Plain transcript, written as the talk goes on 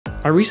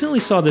I recently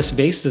saw this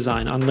vase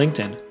design on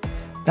LinkedIn.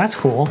 That's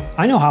cool.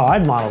 I know how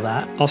I'd model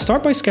that. I'll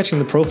start by sketching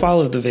the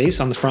profile of the vase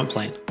on the front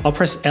plane. I'll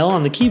press L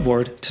on the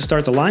keyboard to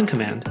start the line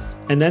command,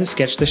 and then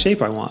sketch the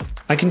shape I want.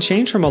 I can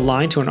change from a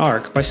line to an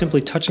arc by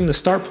simply touching the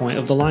start point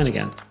of the line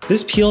again.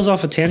 This peels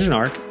off a tangent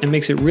arc and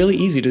makes it really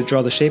easy to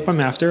draw the shape I'm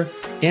after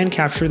and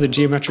capture the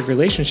geometric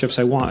relationships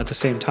I want at the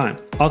same time.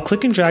 I'll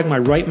click and drag my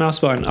right mouse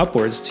button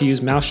upwards to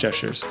use mouse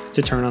gestures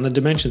to turn on the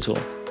dimension tool.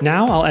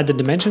 Now I'll add the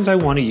dimensions I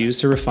want to use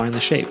to refine the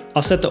shape.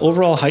 I'll set the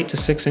overall height to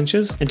 6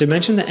 inches and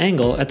dimension the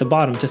angle at the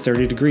bottom to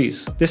 30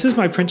 degrees. This is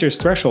my printer's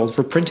threshold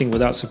for printing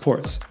without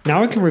supports.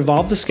 Now I can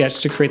revolve the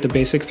sketch to create the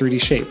basic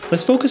 3D shape.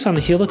 Let's focus on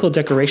the helical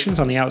decorations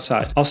on the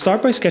outside. I'll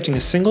start by sketching a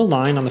single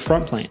line on the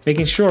front plane,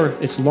 making sure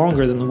it's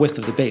longer than the width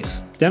of the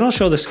base. Then I'll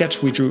show the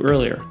sketch we drew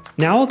earlier.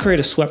 Now I'll create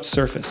a swept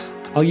surface.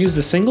 I'll use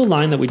the single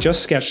line that we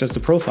just sketched as the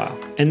profile,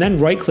 and then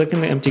right-click in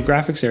the empty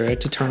graphics area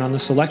to turn on the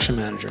selection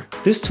manager.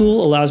 This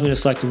tool allows me to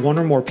select one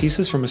or more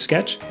pieces from a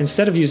sketch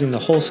instead of using the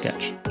whole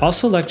sketch. I'll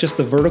select just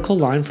the vertical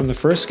line from the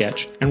first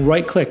sketch and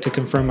right-click to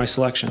confirm my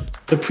selection.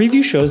 The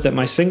preview shows that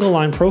my single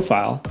line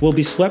profile will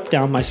be swept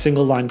down my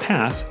single line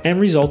path and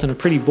result in a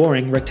pretty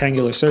boring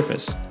rectangular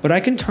surface. But I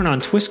can turn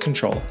on twist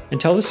control and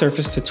tell the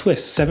surface to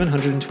twist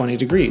 720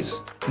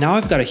 degrees. Now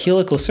I've got a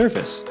helical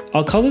surface.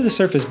 I'll color the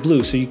surface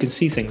blue so you can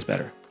see things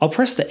better. I'll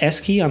press the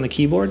S key on the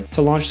keyboard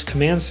to launch the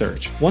command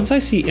search. Once I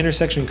see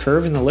intersection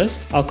curve in the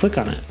list, I'll click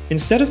on it.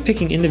 Instead of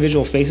picking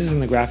individual faces in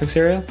the graphics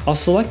area, I'll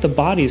select the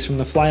bodies from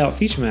the flyout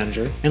feature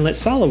manager and let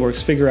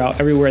SOLIDWORKS figure out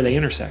everywhere they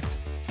intersect.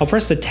 I'll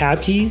press the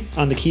tab key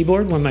on the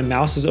keyboard when my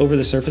mouse is over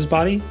the surface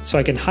body so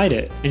I can hide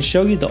it and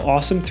show you the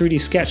awesome 3D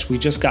sketch we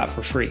just got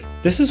for free.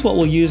 This is what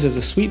we'll use as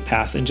a sweep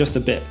path in just a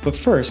bit, but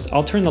first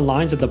I'll turn the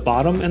lines at the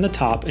bottom and the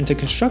top into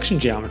construction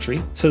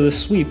geometry so the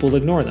sweep will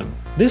ignore them.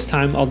 This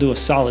time I'll do a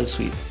solid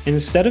sweep, and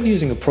instead of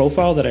using a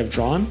profile that I've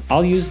drawn,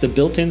 I'll use the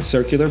built-in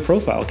circular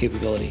profile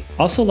capability.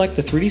 I'll select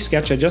the 3D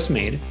sketch I just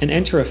made and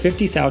enter a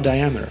 50 thou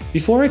diameter.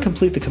 Before I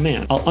complete the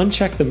command, I'll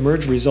uncheck the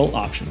merge result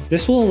option.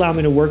 This will allow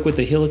me to work with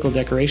the helical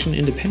decoration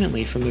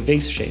independently from the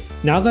vase shape.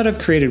 Now that I've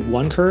created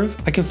one curve,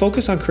 I can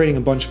focus on creating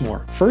a bunch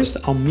more. First,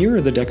 I'll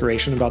mirror the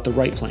decoration about the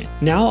right plane.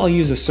 Now I'll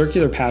use a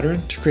circular pattern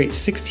to create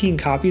 16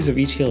 copies of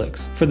each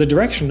helix. For the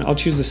direction, I'll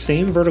choose the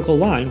same vertical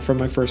line from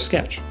my first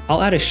sketch.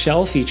 I'll add a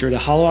shell feature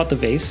to hollow out the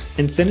vase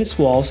and thin its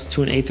walls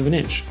to 1/8 of an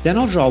inch. Then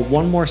I'll draw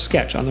one more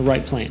sketch on the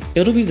right plane.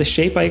 It'll be the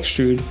shape I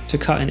extrude to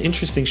cut an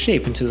interesting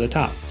shape into the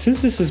top.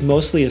 Since this is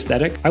mostly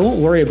aesthetic, I won't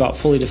worry about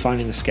fully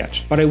defining the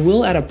sketch, but I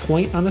will add a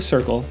point on the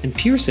circle and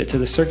pierce it to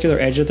the circular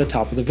edge at the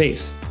top of the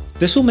vase.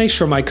 This will make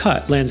sure my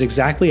cut lands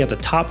exactly at the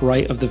top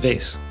right of the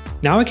vase.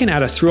 Now I can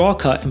add a through-all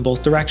cut in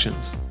both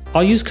directions.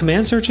 I'll use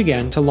command search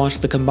again to launch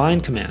the combine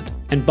command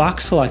and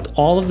box select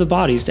all of the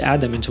bodies to add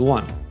them into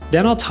one.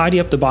 Then I'll tidy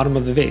up the bottom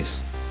of the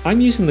vase. I'm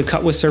using the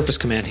cut with surface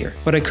command here,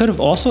 but I could have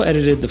also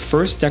edited the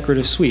first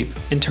decorative sweep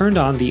and turned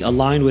on the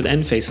align with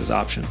end faces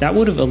option. That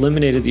would have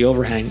eliminated the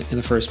overhang in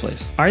the first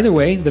place. Either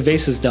way, the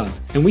vase is done,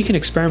 and we can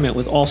experiment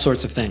with all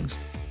sorts of things.